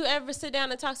then if you ever sit down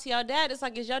and talk to your dad, it's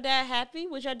like, is your dad happy?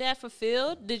 Was your dad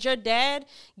fulfilled? Did your dad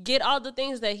get all the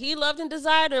things that he loved and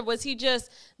desired? Or was he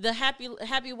just the happy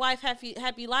wife,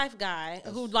 happy life guy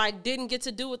who like didn't get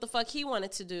to do what the fuck he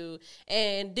wanted to do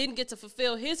and didn't get to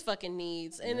fulfill his fucking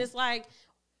needs? And it's like,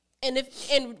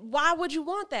 and why would you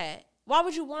want that? Why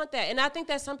would you want that? And I think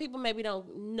that some people maybe don't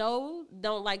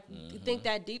like think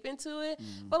that deep into it.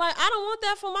 But like, I don't want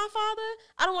that for my father.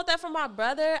 I don't want that for my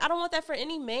brother. I don't want that for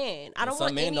any man. I don't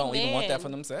want any man. Some men don't even want that for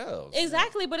themselves.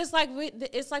 Exactly, but it's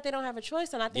like they don't have a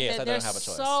choice. And I think that there's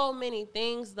so many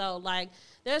things though. Like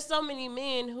there's so many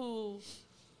men who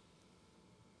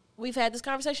we've had this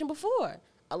conversation before.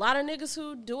 a lot of niggas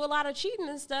who do a lot of cheating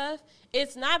and stuff,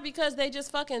 it's not because they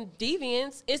just fucking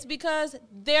deviants. It's because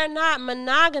they're not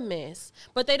monogamous,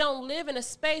 but they don't live in a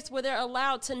space where they're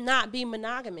allowed to not be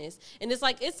monogamous. And it's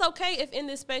like, it's okay if in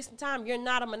this space and time you're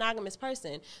not a monogamous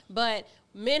person, but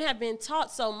men have been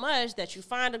taught so much that you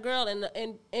find a girl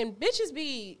and bitches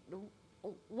be,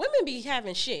 women be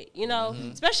having shit, you know,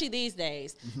 especially these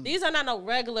days. These are not no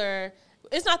regular.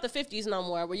 It's not the 50s no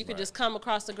more where you could just come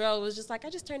across a girl who was just like, I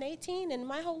just turned 18 and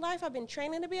my whole life I've been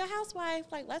training to be a housewife.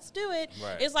 Like, let's do it.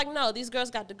 Right. It's like, no, these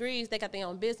girls got degrees. They got their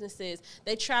own businesses.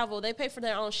 They travel. They pay for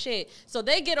their own shit. So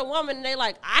they get a woman and they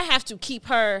like, I have to keep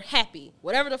her happy,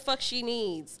 whatever the fuck she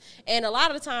needs. And a lot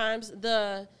of the times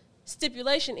the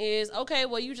stipulation is, okay,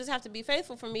 well, you just have to be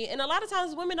faithful for me. And a lot of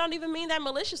times women don't even mean that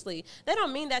maliciously. They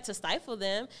don't mean that to stifle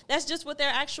them. That's just what their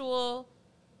actual...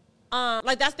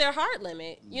 like that's their heart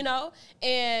limit, you know?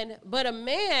 But a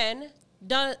man,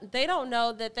 they don't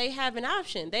know that they have an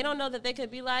option. They don't know that they could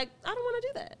be like, I don't want to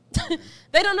do that.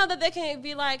 They don't know that they can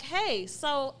be like, hey,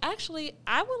 so actually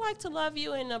I would like to love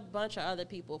you and a bunch of other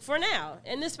people for now,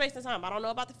 in this space and time. I don't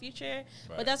know about the future,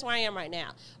 but that's where I am right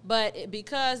now. But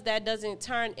because that doesn't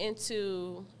turn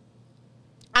into,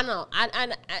 I don't know,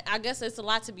 I guess it's a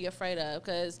lot to be afraid of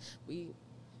because we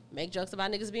make jokes about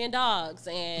niggas being dogs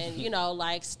and, you know,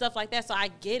 like stuff like that. So I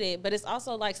get it. But it's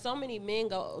also like so many men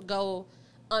go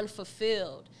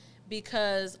unfulfilled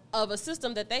because of a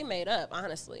system that they made up,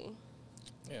 honestly.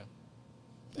 Yeah.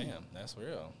 Damn, that's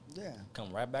real. Yeah.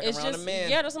 Come right back around to men.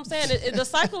 Yeah, that's what I'm saying. The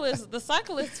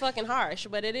cycle is fucking harsh,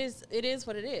 but it is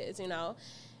what it is, you know.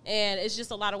 And it's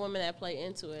just a lot of women that play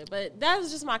into it. But that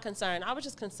was just my concern. I was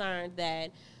just concerned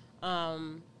that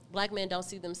Black men don't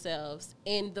see themselves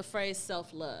in the phrase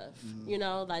self-love. You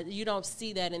know, like you don't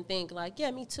see that and think like,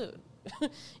 yeah, me too.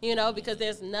 You know, because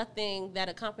there's nothing that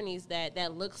accompanies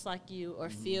that looks like you or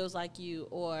feels like you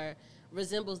or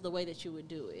resembles the way that you would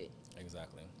do it.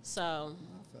 Exactly. So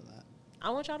I feel that.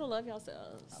 I want y'all to love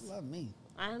yourselves. I love me.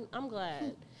 I'm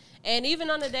glad. And even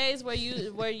on the days where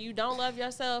you don't love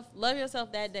yourself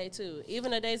that day too.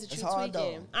 Even the days that you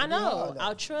tweaking. I know.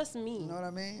 I'll trust me. You know what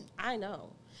I mean? I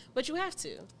know. But you have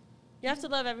to. You have to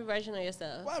love every version of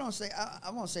yourself. Well,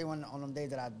 I won't say on them days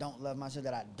that I don't love myself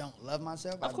that I don't love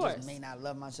myself. Of course. I just may not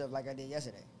love myself like I did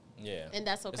yesterday. Yeah. And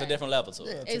that's okay. It's a different level to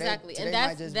it. Today, exactly. Today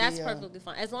and that's perfectly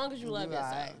fine. As long as you love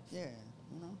yourself. Right. Yeah.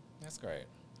 You know? That's great.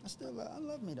 I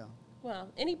love me though. Well,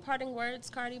 any parting words,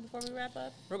 Cardi, before we wrap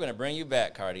up? We're gonna bring you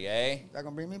back, Cartier. Y'all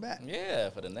gonna bring me back? Yeah,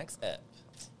 for the next ep.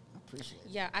 I appreciate it.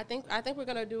 Yeah, I think we're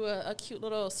gonna do a cute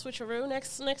little switcheroo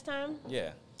next time.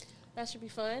 Yeah. That should be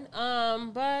fun.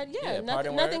 But yeah,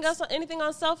 nothing else. Anything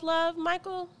on self-love,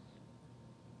 Michael?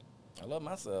 I love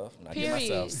myself. And I Period. give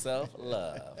myself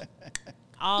self-love.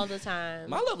 All the time.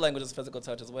 My love language is physical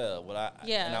touch as well.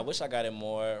 And I wish I got it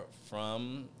more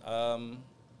from.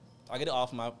 I get it all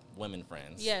from my women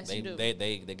friends. Yes, you do.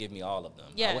 They give me all of them.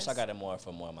 Yes. I wish I got it more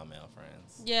from more of my male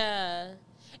friends. Yeah,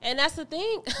 and that's the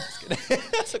thing.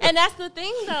 And that's the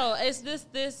thing, though. It's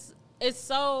this. It's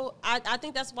so. I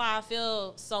think that's why I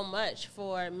feel so much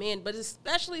for men, but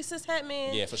especially cishet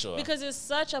men. Yeah, for sure. Because it's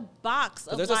such a box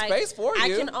of there's like, a space for you. I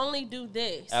can only do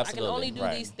this. Absolutely. I can only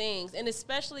do these things, and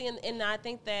especially and I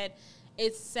think that.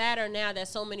 It's sadder now that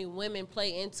so many women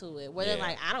play into it, where they're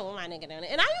like, I don't want my nigga doing it.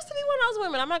 And I used to be one of those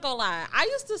women. I'm not going to lie. I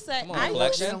used to say,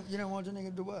 you don't want your nigga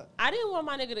to do what? I didn't want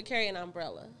my nigga to carry an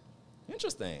umbrella.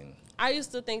 Interesting. I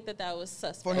used to think that was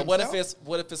suspect. But what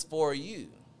if it's for you?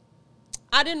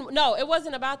 I didn't. No, it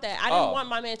wasn't about that. I didn't want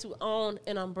my man to own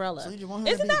an umbrella. So you just want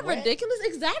him Isn't to be that wet? ridiculous?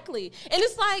 Exactly. And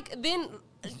it's like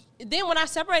then when I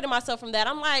separated myself from that,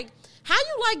 I'm like, how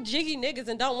you like jiggy niggas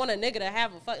and don't want a nigga to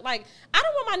have a fuck? Like, I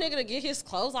don't want my nigga to get his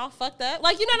clothes all fucked up.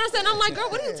 Like, you know what I'm saying? I'm like, girl,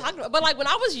 what are you talking about? But like when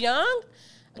I was young,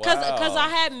 because I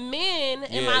had men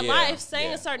in my life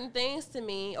saying certain things to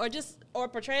me or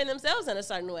portraying themselves in a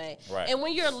certain way. Right. And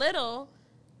when you're little,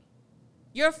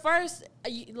 your first,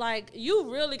 like,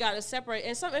 you really got to separate.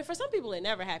 And for some people, it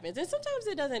never happens. And sometimes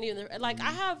it doesn't either. Like,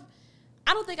 I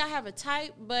don't think I have a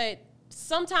type, but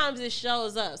sometimes it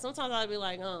shows up. Sometimes I'll be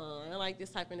like, oh, I like this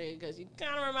type of nigga because you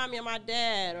kind of remind me of my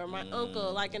dad or my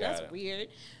uncle. Like, and that's weird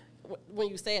when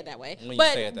you say it that way.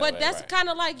 But that's kind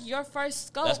of like your first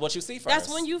scope. That's what you see first.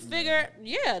 That's when you figure,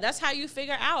 that's how you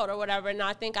figure out or whatever. And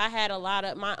I think I had a lot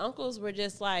of, my uncles were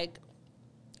just like,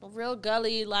 real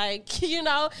gully, like, you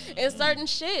know, and certain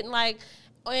shit. Like,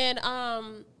 and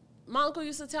my uncle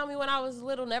used to tell me when I was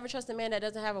little, never trust a man that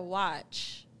doesn't have a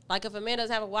watch. Like, if a man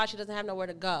doesn't have a watch, he doesn't have nowhere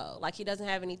to go. Like, he doesn't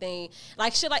have anything.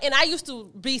 Like, shit like, and I used to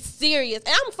be serious.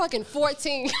 And I'm fucking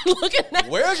 14 looking at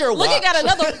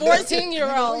another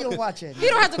 14-year-old. Where you watching? He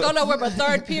don't have to go nowhere but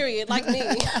third period like me.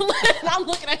 And I'm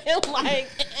looking at him like,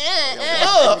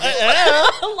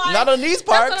 like, not on these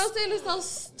parts. That's what I'm saying. It's so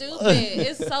stupid.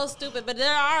 It's so stupid. But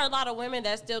there are a lot of women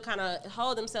that still kind of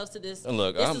hold themselves to this. And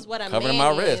look, this I'm is what a covering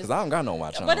man my wrist is. because I don't got no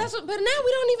watch on. But now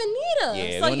we don't even need them.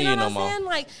 Yeah, so we you don't know need what I'm no saying?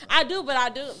 Like,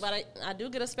 I do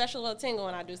get a special little tingle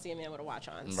when I do see a man with a watch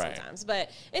on sometimes.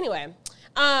 But anyway,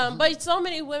 but so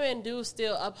many women do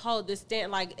still uphold this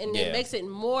stand, like, and it makes it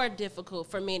more difficult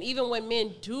for men, even when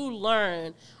men do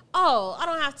learn. Oh, I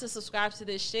don't have to subscribe to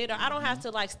this shit, or I don't have to,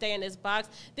 like, stay in this box.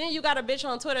 Then you got a bitch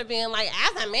on Twitter being like,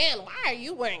 as a man, why are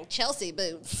you wearing Chelsea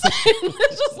boots?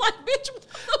 It's just like, bitch,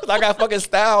 what the I got fucking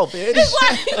style, bitch. It's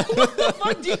like, what the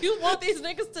fuck do you want these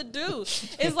niggas to do?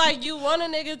 It's like, you want a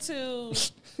nigga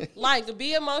to, like,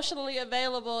 be emotionally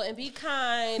available and be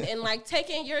kind and, like, take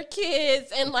in your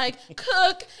kids and, like,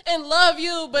 cook and love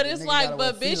you. But it's like,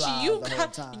 but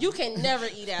bitch, you can never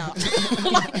eat out.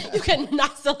 Like, you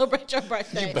cannot celebrate your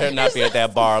birthday. You better not be at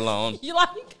that bar alone. You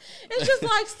like, it's just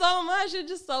like so much. It's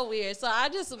just so weird. So I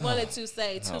just wanted to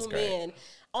say to men,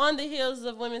 on the heels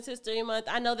of Women's History Month,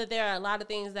 I know that there are a lot of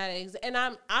things that and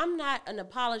I'm not an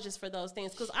apologist for those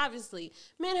things, because obviously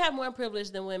men have more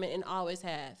privilege than women and always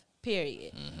have.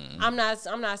 Period. Mm-hmm. I'm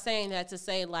not saying that to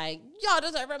say, like, y'all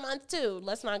deserve a month too.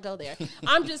 Let's not go there.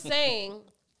 I'm just saying,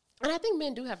 and I think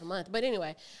men do have a month, but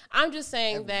anyway, I'm just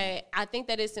saying that I think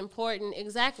that it's important.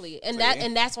 Exactly. And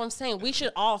that's what I'm saying. We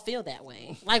should all feel that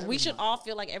way. Like, we should all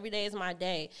feel like every day is my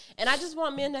day. And I just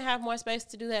want men to have more space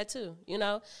to do that too, you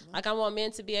know? Like, I want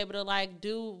men to be able to, like,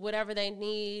 do whatever they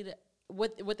need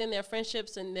within their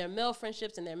friendships and their male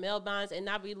friendships and their male bonds, and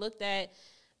not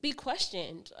be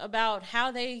questioned about how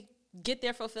they get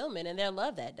their fulfillment and their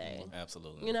love that day.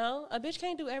 Absolutely. You know, a bitch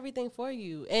can't do everything for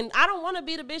you. And I don't want to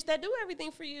be the bitch that do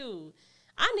everything for you.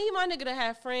 I need my nigga to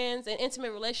have friends and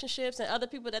intimate relationships and other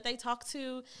people that they talk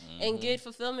to and get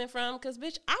fulfillment from, because,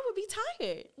 bitch, I would be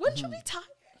tired. Wouldn't you be tired?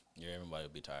 Yeah, everybody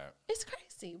would be tired. It's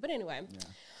crazy. But anyway. Yeah.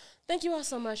 Thank you all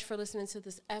so much for listening to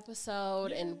this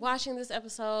episode and watching this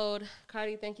episode.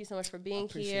 Cardi, thank you so much for being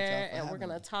here. And we're going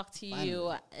to talk to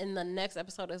you in the next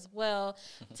episode as well.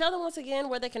 Tell them once again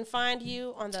where they can find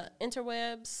you on the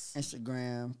interwebs.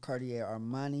 Instagram, Cartier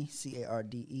Armani,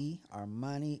 CARDE,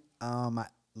 Armani. My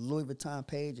Louis Vuitton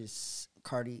page is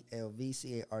Cardi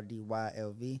LV,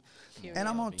 CARDYLV. And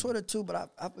I'm on Twitter too, but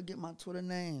I forget my Twitter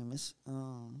name. It's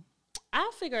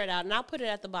I'll figure it out, and I'll put it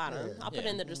at the bottom. Yeah. I'll put it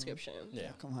in the description.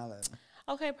 Yeah. Come holler at me.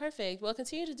 Okay, perfect. Well,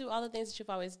 continue to do all the things that you've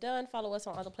always done. Follow us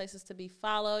on other places to be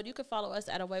followed. You can follow us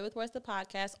at Away With Words, the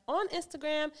podcast on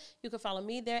Instagram. You can follow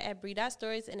me there at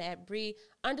Bree.stories and at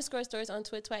Bree_stories on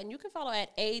Twitter. And you can follow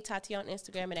at A_Tati on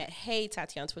Instagram and at Hey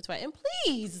Tati on Twitter. And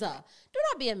please do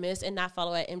not be amiss and not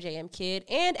follow at MJM Kid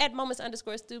and at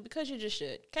Moments_Stu, because you just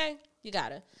should. Okay? You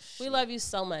gotta. We love you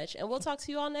so much. And we'll talk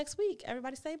to you all next week.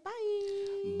 Everybody say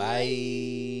bye.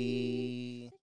 Bye.